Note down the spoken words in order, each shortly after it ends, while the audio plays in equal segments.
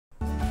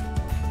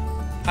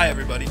Hi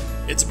everybody,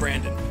 it's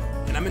Brandon,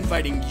 and I'm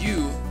inviting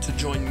you to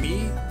join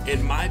me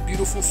and my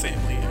beautiful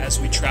family as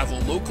we travel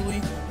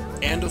locally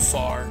and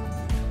afar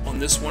on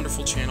this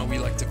wonderful channel we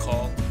like to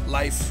call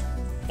Life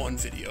on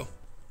Video.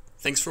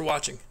 Thanks for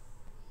watching.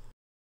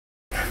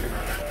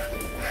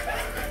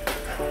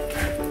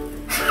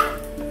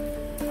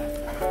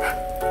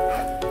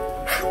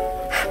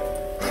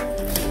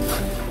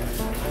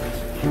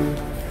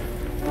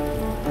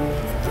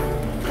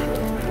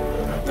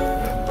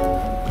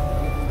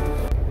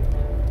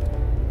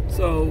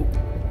 So,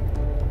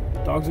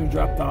 dogs are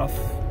dropped off.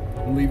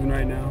 I'm leaving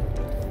right now.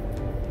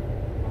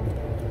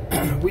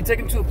 We take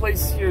them to a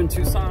place here in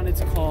Tucson.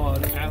 It's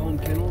called Anaheim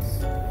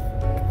Kennels.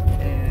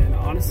 And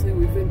honestly,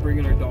 we've been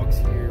bringing our dogs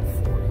here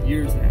for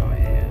years now,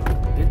 and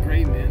they're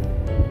great, man.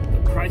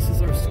 The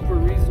prices are super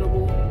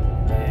reasonable,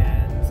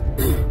 and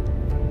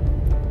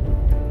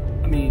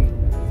I mean,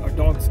 our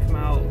dogs come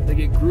out, they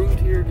get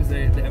groomed here because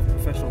they have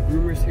professional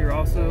groomers here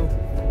also.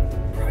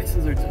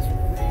 Prices are just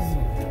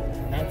reasonable,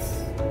 and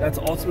that's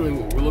ultimately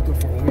what we're looking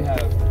for when we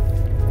have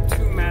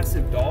two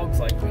massive dogs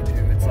like we do.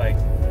 It's like,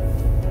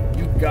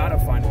 you gotta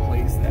find a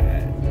place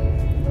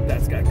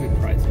that's got good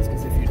prices,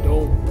 because if you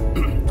don't,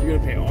 you're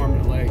gonna pay arm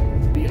and a leg.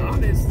 To be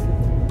honest,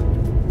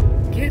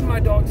 getting my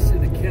dogs to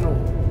the kennel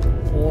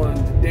on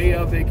the day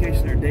of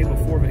vacation or day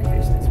before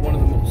vacation is one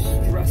of the most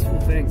stressful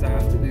things I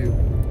have to do.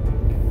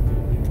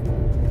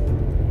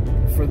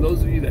 For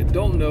those of you that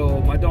don't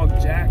know, my dog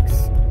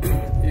Jax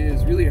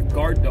is really a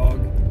guard dog.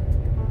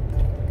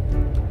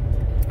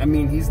 I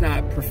mean, he's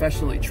not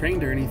professionally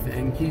trained or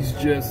anything. He's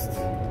just,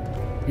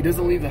 he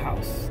doesn't leave the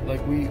house.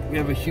 Like, we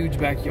have a huge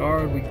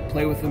backyard. We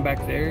play with him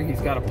back there. He's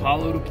got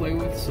Apollo to play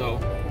with. So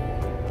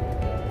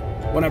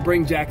when I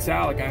bring Jax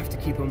out, like, I have to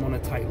keep him on a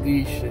tight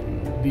leash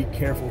and be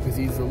careful because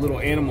he's a little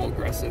animal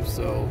aggressive.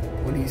 So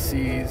when he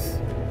sees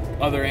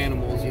other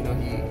animals, you know,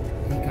 he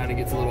kind of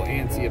gets a little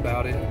antsy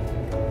about it.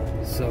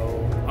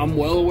 So I'm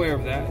well aware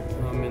of that.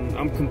 And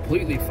I'm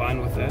completely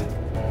fine with that.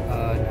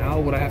 Now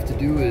what I have to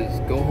do is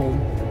go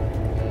home,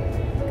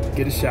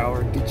 get a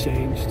shower, get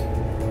changed,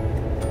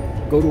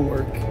 go to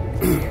work,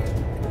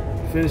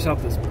 finish out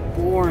this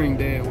boring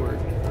day at work,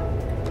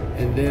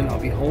 and then I'll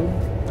be home.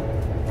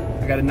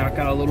 I gotta knock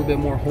out a little bit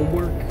more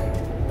homework,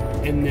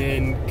 and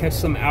then catch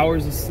some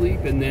hours of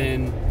sleep, and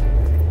then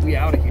we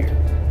out of here.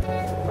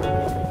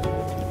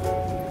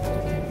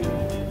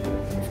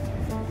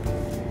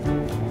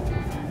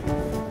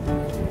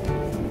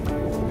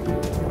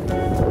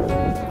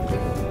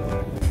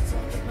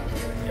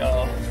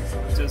 Y'all,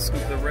 just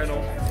scooped the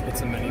rental.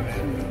 It's a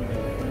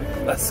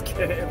minivan. Let's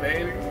get it,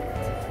 baby.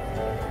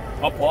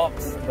 I'm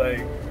pumped.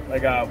 Like, I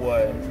got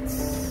what?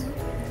 It's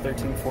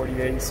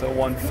 13:48, so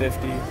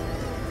 1:50.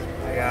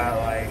 I got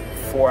like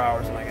 4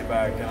 hours when I get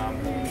back, and I'm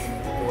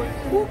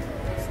boy,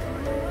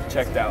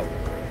 checked out.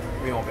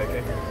 We on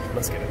vacay.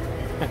 Let's get it.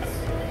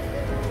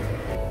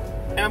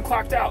 And I'm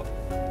clocked out.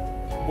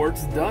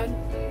 Work's done.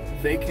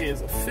 Vacay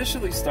is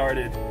officially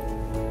started.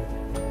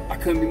 I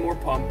couldn't be more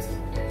pumped.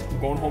 I'm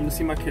going home to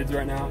see my kids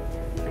right now,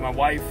 and my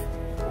wife.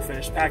 We'll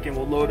finish packing,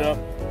 we'll load up.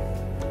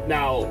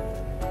 Now,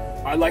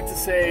 I'd like to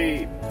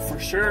say for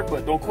sure,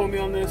 but don't quote me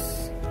on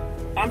this,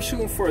 I'm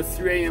shooting for a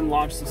 3 a.m.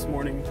 launch this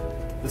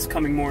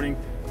coming morning.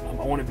 I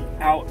want to be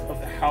out of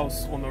the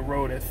house on the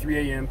road at 3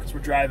 a.m. because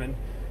we're driving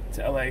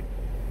to LA.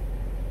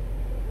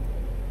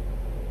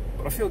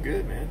 But I feel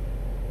good, man.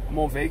 I'm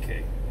on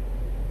vacay.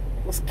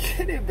 Let's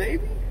get it,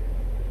 baby.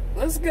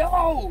 Let's go.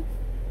 All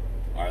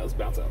right, let's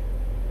bounce out.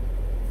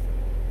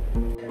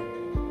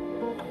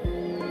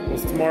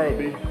 What's tomorrow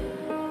be?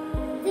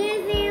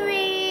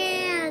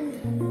 Disneyland!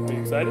 Are you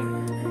excited?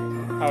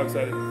 How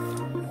excited?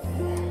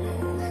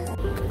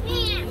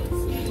 Yeah.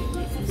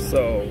 So,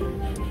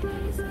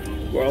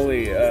 we're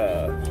only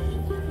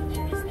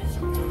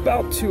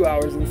about 2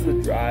 hours into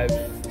the drive.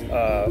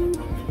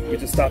 We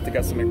just stopped to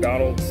get some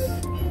McDonald's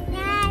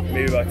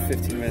maybe like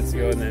 15 minutes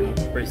ago, and then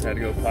Brayson had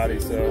to go potty,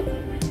 so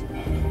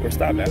we're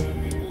stopped now.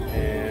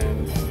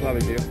 And it's not a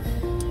big deal.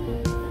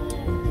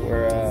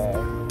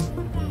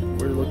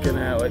 We're looking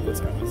at, like, what's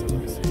happening? So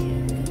let me see.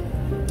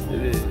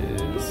 It is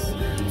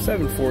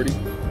 7:40.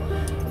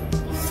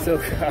 Still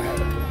got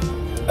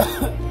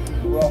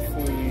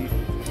roughly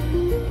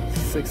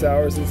 6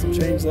 hours and some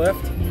change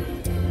left.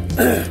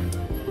 But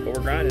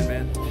we're grinding,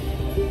 man.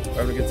 We're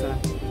having a good time.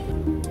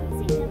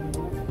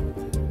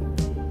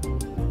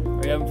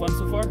 Are you having fun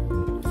so far?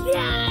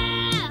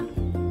 Yeah!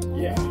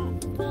 Yeah.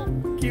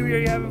 Kiwi, are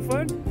you having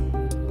fun?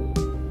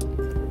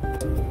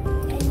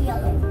 And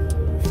yellow.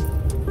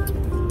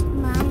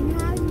 Mine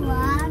has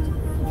black,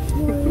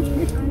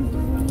 green,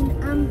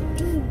 and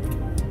pink.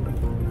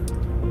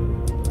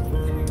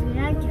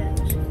 I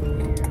judge.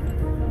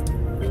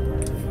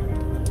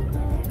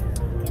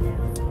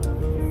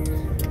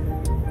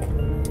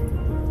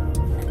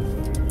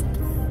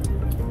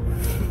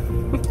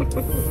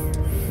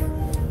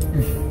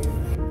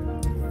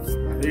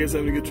 You guys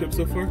having a good trip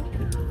so far?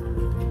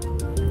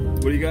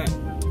 What do you got?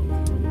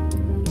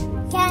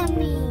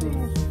 Gummies.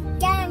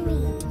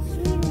 Gummies.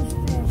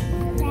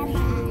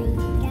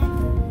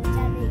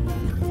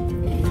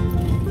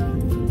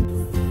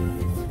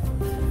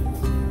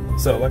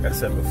 So, like I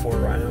said before,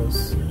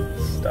 Rhino's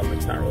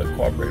stomach's not really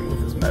cooperating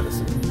with his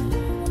medicine.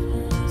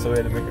 So we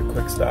had to make a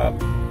quick stop.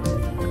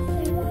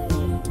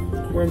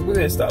 Where did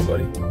they stop,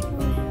 buddy?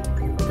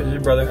 Because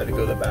your brother had to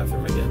go to the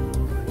bathroom again.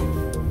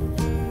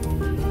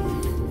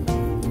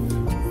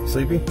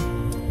 Sleepy?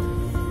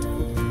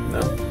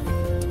 No?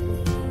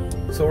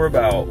 So we're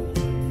about,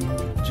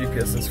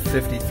 GPS is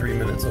 53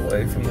 minutes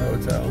away from the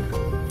hotel.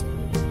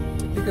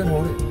 You can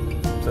hold it.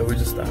 So we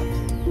just stopped.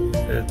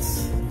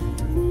 It's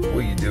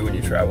what you do when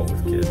you travel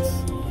with kids.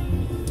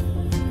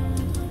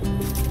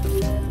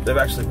 They've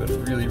actually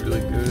been really,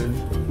 really good.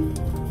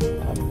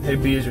 Hey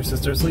B, is your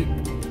sister asleep?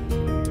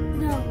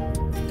 No.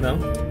 No?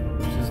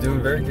 She's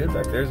doing very good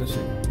back there, isn't she?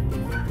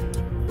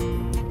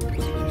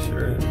 She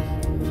sure is.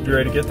 You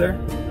ready to get there?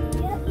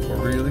 Yep.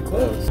 We're really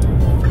close.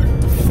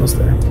 Almost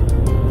there.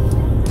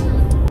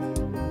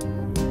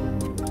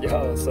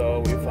 Yo, so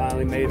we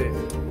finally made it.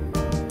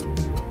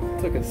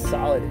 Took a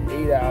solid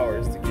 8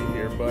 hours to get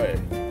here, but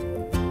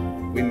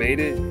we made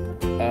it.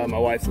 My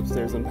wife's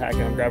upstairs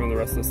unpacking. I'm grabbing the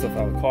rest of the stuff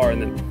out of the car,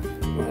 and then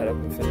we'll head up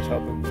and finish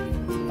helping.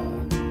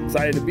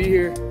 Excited to be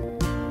here.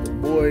 The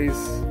boys,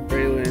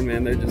 Braylon,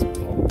 man, they're just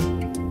pumped.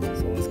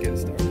 So let's get it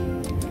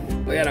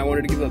started. But yeah, and I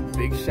wanted to give a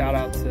big shout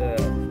out to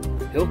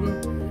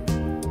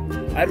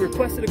Hilton. I had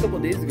requested a couple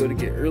of days ago to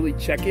get early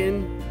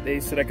check-in.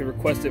 They said I could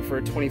request it for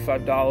a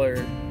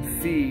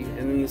 $25 fee, and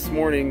then this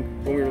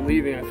morning when we were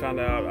leaving I found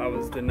out I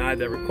was denied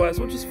that request,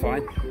 which is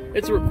fine.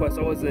 It's a request.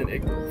 I wasn't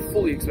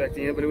fully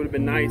expecting it, but it would have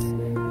been nice.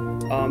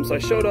 So I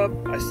showed up,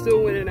 I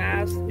still went and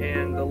asked,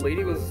 and the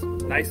lady was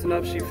nice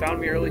enough. She found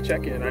me early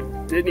check-in. I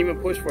didn't even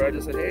push for it. I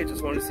just said, hey,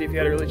 just wanted to see if you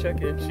had early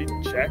check-in. She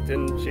checked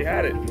and she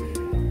had it,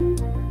 and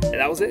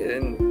that was it.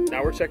 And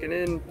now we're checking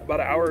in about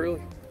an hour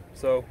early,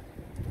 so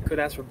couldn't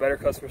ask for better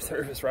customer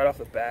service right off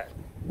the bat.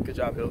 Good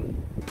job,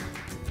 Hilton.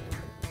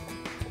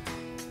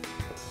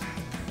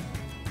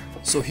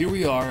 So here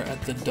we are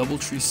at the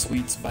DoubleTree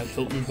Suites by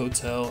Hilton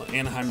Hotel,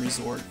 Anaheim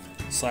Resort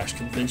 /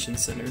 Convention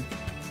Center.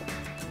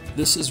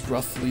 This is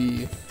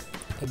roughly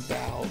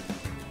about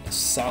a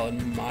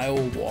solid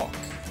mile walk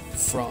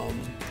from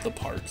the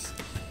parks.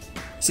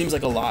 Seems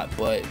like a lot,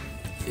 but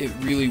it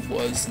really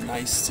was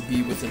nice to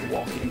be within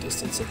walking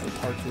distance of the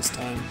park this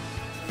time.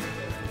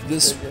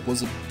 This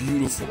was a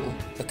beautiful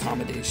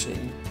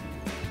accommodation.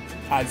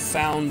 I've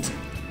found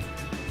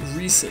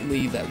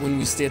recently that when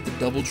we stay at the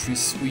DoubleTree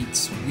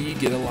Suites, we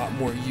get a lot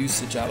more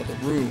usage out of the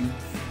room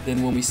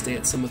than when we stay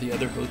at some of the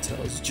other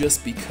hotels,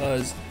 just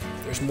because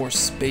there's more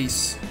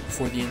space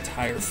for the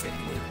entire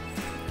family.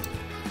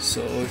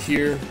 So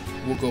here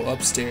we'll go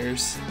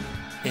upstairs,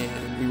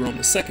 and we were on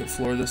the second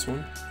floor of this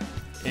one,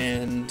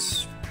 and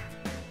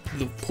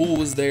the pool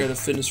was there, the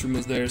fitness room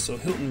was there, so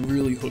Hilton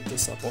really hooked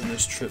us up on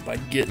this trip by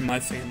getting my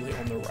family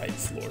on the right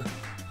floor.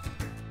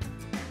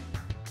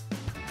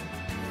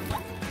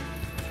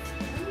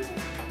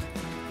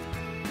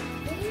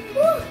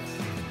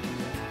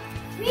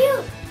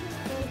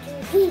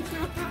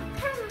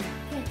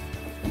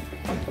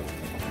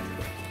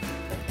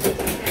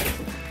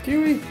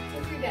 Kiwi,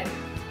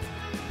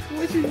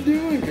 what you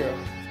doing, girl?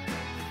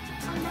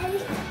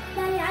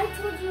 Daddy, I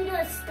told you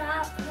to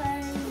stop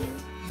playing.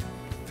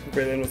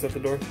 Braylon was at the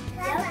door.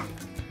 Yep.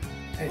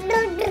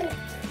 Hey.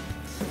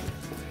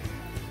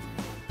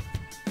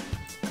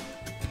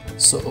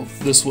 So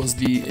this was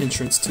the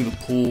entrance to the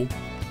pool.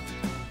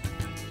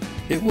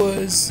 It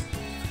was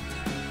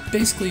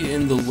basically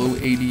in the low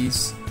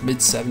 80s, mid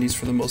 70s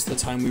for the most of the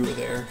time we were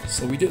there.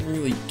 So we didn't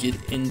really get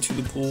into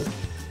the pool,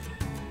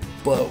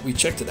 but we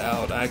checked it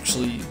out.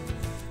 Actually,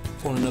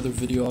 on another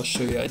video I'll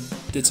show you, I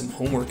did some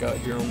homework out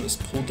here on this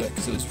pool deck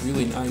because it was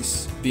really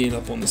nice being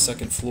up on the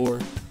second floor.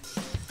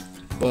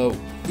 But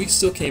we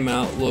still came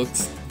out,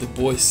 looked, the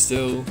boys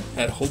still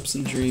had hopes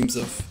and dreams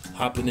of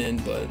hopping in,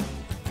 but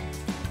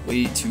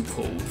way too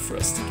cold for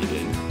us to get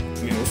in.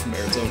 I mean, we're from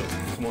Arizona,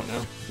 come on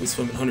now, we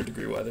swim in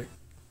 100-degree weather.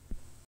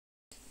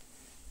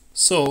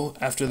 So,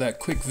 after that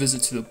quick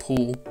visit to the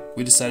pool,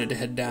 we decided to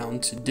head down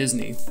to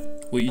Disney.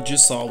 What you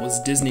just saw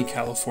was Disney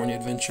California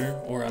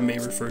Adventure, or I may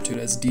refer to it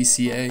as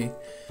DCA.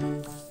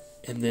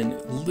 And then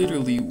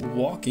literally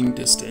walking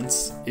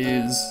distance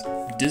is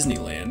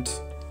Disneyland.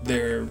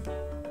 There,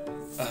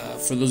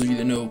 for those of you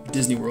that know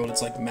Disney World,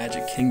 it's like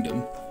Magic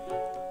Kingdom.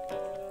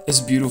 It's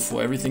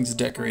beautiful, everything's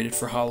decorated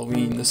for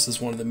Halloween. This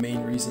is one of the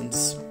main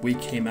reasons we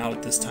came out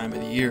at this time of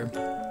the year.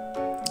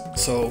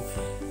 So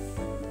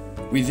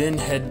we then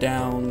head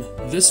down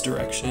this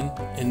direction,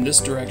 and this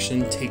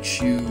direction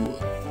takes you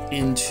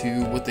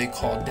into what they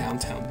call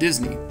downtown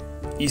Disney.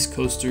 East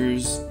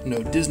Coasters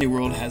know Disney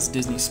World has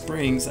Disney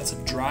Springs, that's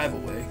a drive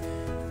away.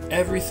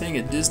 Everything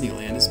at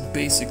Disneyland is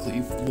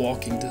basically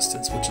walking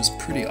distance, which is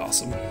pretty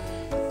awesome.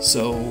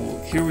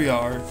 So here we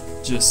are,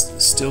 just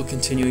still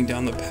continuing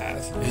down the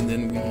path, and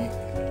then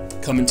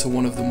we come into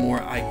one of the more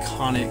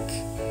iconic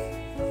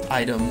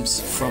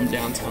items from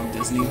downtown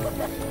Disney,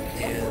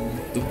 and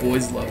the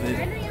boys love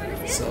it.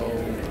 So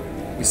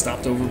we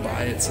stopped over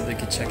by it so they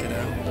could check it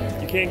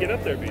out. You can't get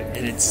up there, B.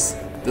 And it's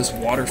this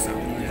water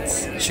fountain.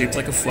 It's shaped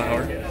like a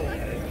flower,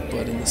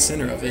 but in the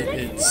center of it,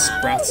 it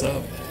sprouts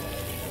up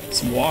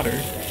some water,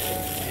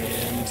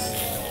 and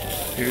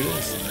here it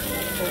is.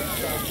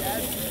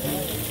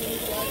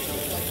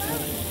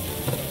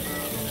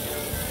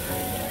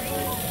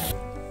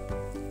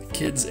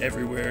 Kids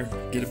everywhere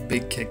get a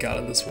big kick out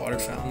of this water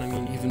fountain. I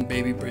mean, even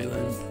baby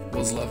Braylon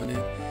was loving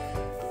it.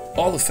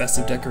 All the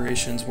festive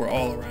decorations were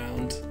all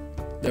around.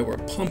 There were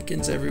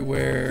pumpkins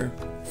everywhere,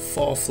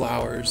 fall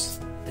flowers,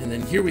 and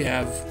then here we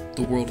have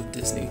the World of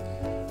Disney.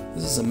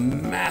 This is a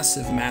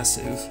massive,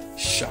 massive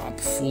shop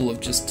full of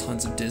just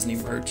tons of Disney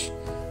merch.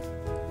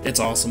 It's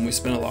awesome. We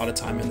spent a lot of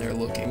time in there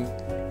looking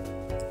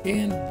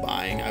and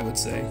buying, I would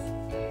say,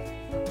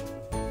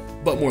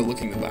 but more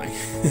looking than buying.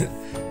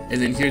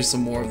 And then here's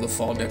some more of the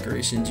fall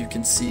decorations. You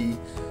can see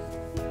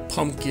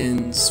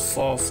pumpkins,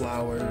 fall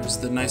flowers,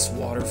 the nice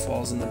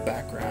waterfalls in the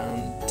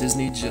background.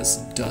 Disney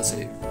just does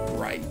it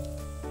right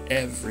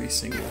every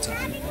single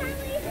time.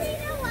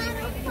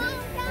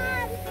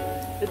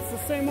 It's the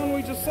same one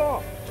we just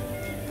saw.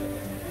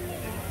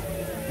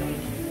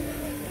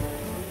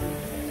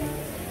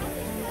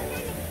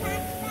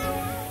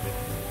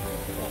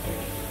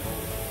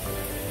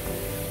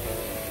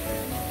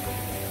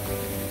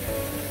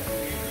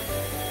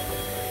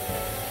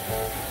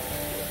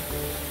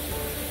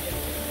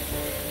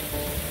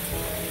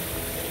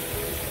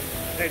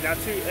 Hey, not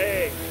too,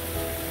 hey,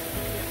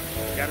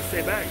 gotta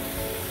stay back.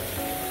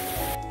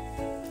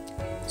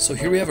 So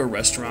here we have a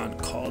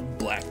restaurant called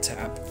Black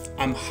Tap.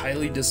 I'm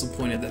highly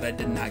disappointed that I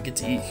did not get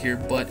to eat here,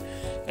 but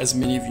as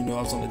many of you know,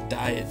 I was on a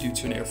diet due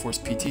to an Air Force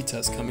PT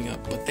test coming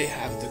up, but they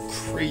have the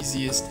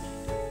craziest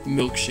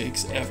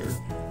milkshakes ever.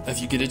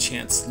 If you get a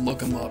chance, look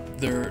them up.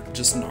 They're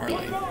just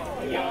gnarly.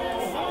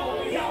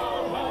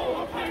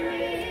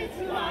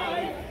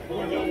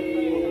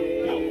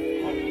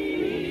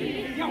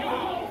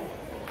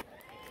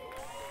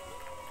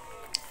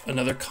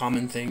 Another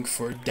common thing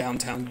for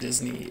downtown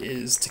Disney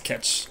is to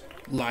catch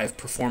live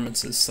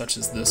performances such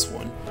as this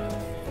one.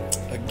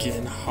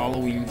 Again,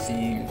 Halloween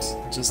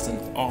themed, just an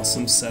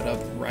awesome setup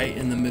right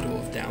in the middle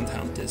of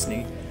downtown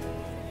Disney.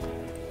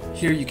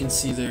 Here you can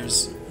see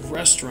there's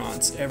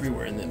restaurants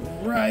everywhere, and then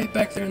right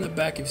back there in the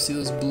back, if you see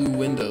those blue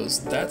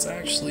windows, that's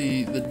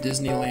actually the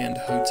Disneyland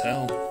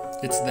Hotel.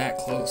 It's that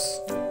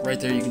close. Right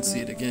there you can see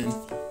it again.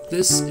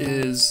 This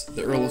is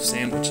the Earl of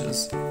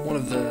Sandwiches, one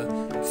of the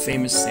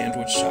famous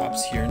sandwich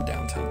shops here in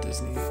downtown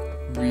Disney.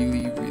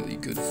 Really, really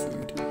good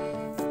food.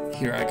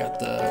 Here I got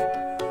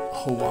the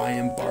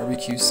Hawaiian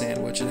barbecue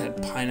sandwich. It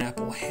had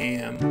pineapple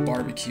ham,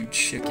 barbecue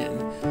chicken,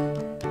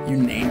 you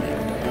name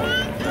it.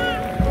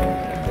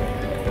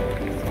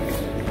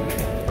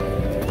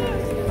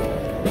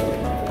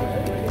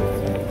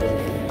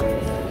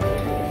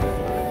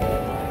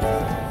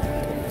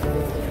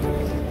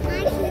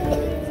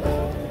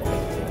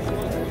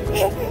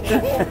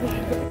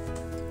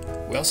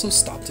 We also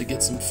stopped to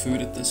get some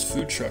food at this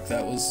food truck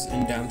that was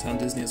in downtown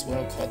Disney as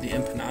well, called the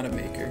Empanada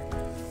Maker.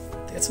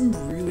 They had some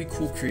really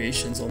cool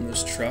creations on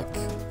this truck,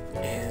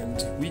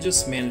 and we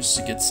just managed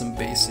to get some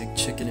basic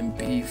chicken and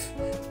beef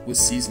with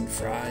seasoned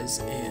fries,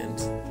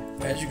 and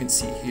as you can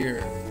see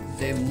here,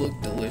 they look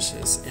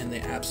delicious, and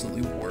they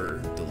absolutely were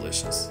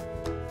delicious.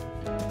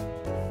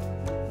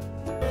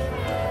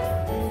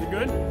 Is it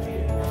good?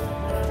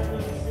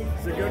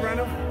 Is it good,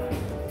 Rhino?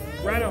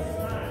 Rhino?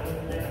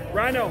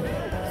 Rhino,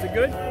 is it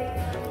good?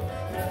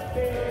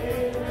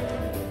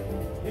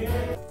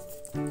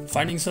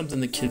 Finding something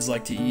the kids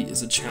like to eat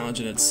is a challenge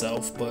in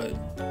itself, but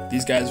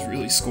these guys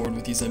really scored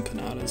with these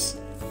empanadas.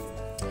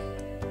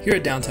 Here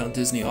at Downtown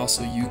Disney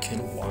also you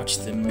can watch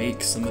them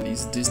make some of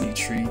these Disney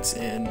treats,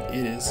 and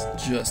it is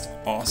just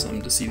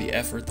awesome to see the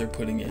effort they're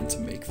putting in to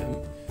make them.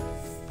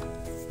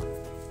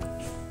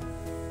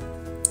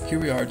 Here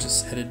we are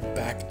just headed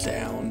back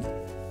down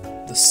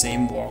the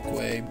same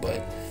walkway, but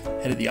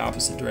headed the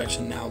opposite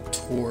direction now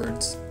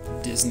towards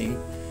Disney.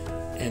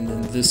 And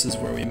then this is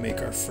where we make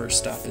our first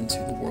stop into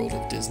the World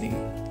of Disney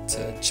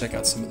to check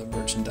out some of the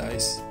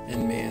merchandise.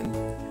 And man,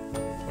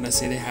 when I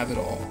say they have it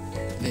all,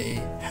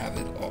 they have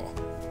it all.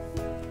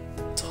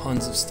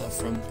 Tons of stuff,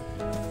 from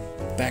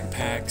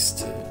backpacks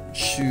to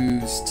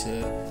shoes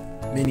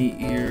to mini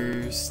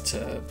ears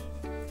to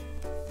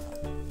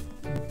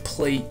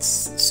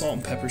plates, salt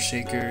and pepper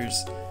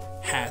shakers,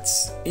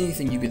 hats,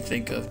 anything you can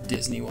think of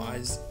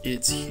Disney-wise,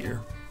 it's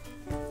here.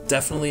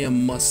 Definitely a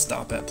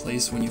must-stop-at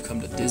place when you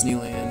come to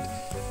Disneyland,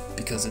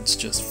 because it's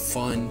just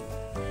fun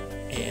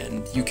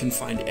and you can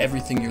find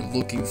everything you're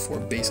looking for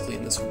basically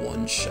in this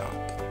one shop.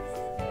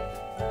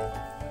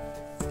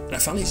 And I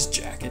found these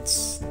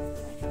jackets.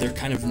 They're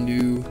kind of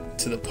new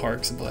to the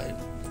parks, but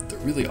they're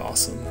really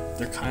awesome.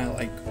 They're kind of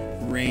like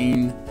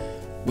rain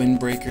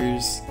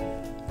windbreakers,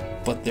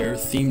 but they're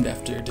themed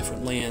after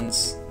different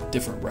lands,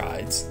 different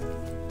rides.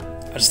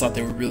 I just thought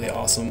they were really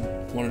awesome.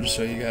 Wanted to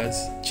show you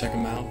guys. Check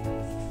them out.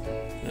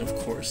 And of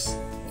course,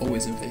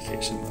 always in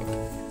vacation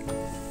mode.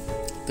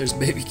 There's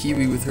baby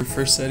Kiwi with her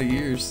first set of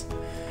ears,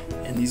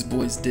 and these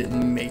boys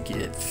didn't make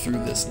it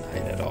through this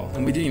night at all.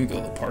 And we didn't even go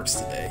to the parks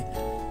today.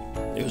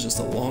 It was just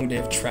a long day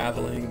of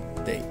traveling.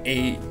 They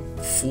ate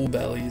full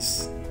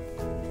bellies.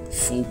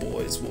 Full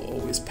boys will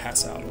always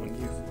pass out on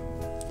you.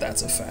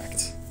 That's a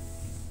fact.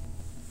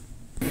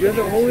 You're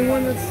the only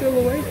one that's still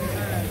awake.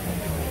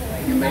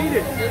 You made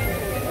it.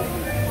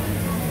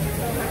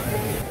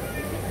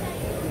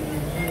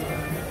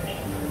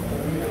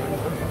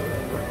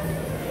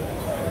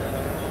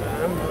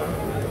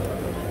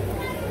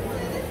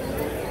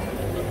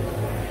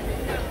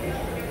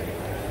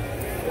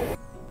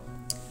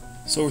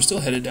 So we're still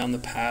headed down the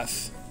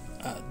path.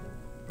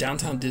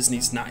 Downtown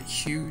Disney's not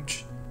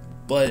huge,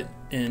 but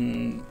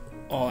in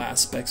all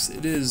aspects,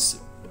 it is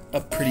a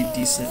pretty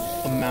decent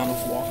amount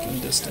of walking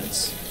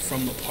distance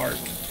from the park.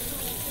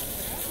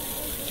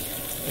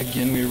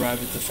 Again, we arrive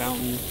at the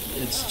fountain.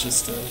 It's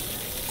just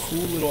a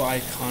cool little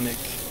iconic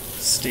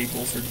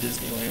staple for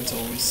Disneyland to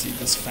always see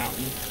this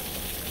fountain.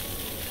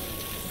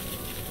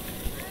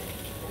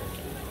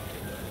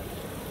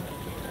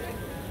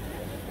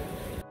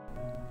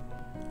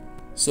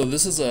 So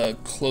this is a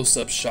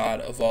close-up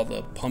shot of all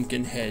the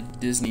Pumpkinhead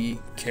Disney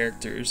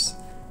characters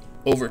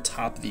over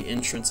top of the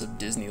entrance of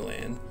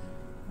Disneyland.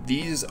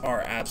 These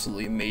are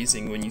absolutely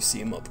amazing when you see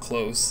them up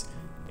close,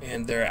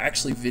 and there are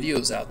actually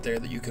videos out there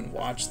that you can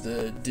watch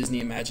the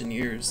Disney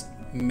Imagineers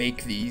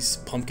make these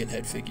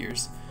Pumpkinhead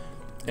figures.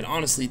 And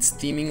honestly, it's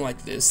theming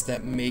like this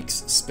that makes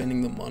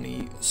spending the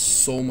money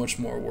so much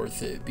more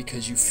worth it,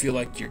 because you feel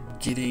like you're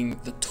getting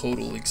the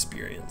total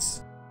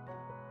experience.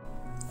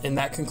 And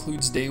that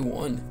concludes day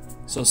 1.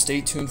 So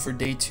stay tuned for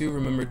day 2.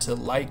 Remember to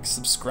like,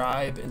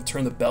 subscribe, and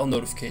turn the bell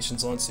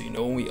notifications on so you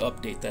know when we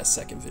update that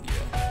second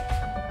video.